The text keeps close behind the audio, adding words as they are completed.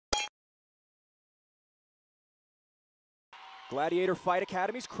Gladiator Fight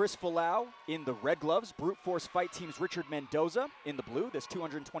Academy's Chris Folau in the red gloves. Brute Force Fight Team's Richard Mendoza in the blue. This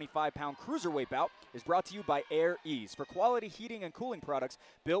 225-pound cruiserweight bout is brought to you by Air Ease. For quality heating and cooling products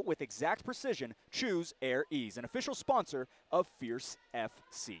built with exact precision, choose Air Ease, an official sponsor of Fierce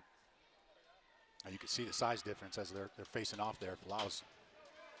FC. You can see the size difference as they're facing off there. Falau's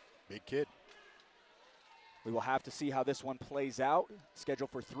big kid. We will have to see how this one plays out. Scheduled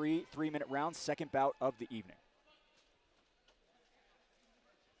for three-minute rounds, second bout of the evening.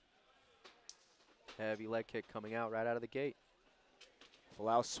 Heavy leg kick coming out right out of the gate.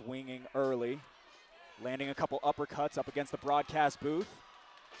 Folau swinging early, landing a couple uppercuts up against the broadcast booth.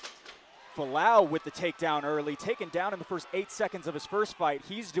 Folau with the takedown early, taken down in the first 8 seconds of his first fight.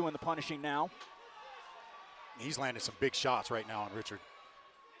 He's doing the punishing now. He's landing some big shots right now on Richard.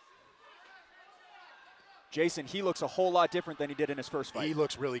 Jason, he looks a whole lot different than he did in his first fight. He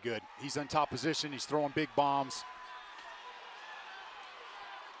looks really good. He's in top position. He's throwing big bombs.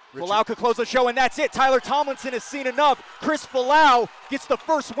 Folau could close the show, and that's it. Tyler Tomlinson has seen enough. Chris Folau gets the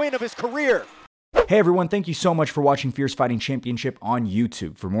first win of his career. Hey everyone, thank you so much for watching Fierce Fighting Championship on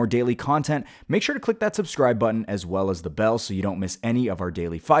YouTube. For more daily content, make sure to click that subscribe button as well as the bell so you don't miss any of our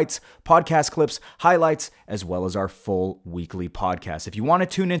daily fights, podcast clips, highlights, as well as our full weekly podcast. If you want to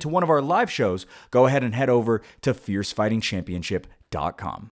tune into one of our live shows, go ahead and head over to fiercefightingchampionship.com.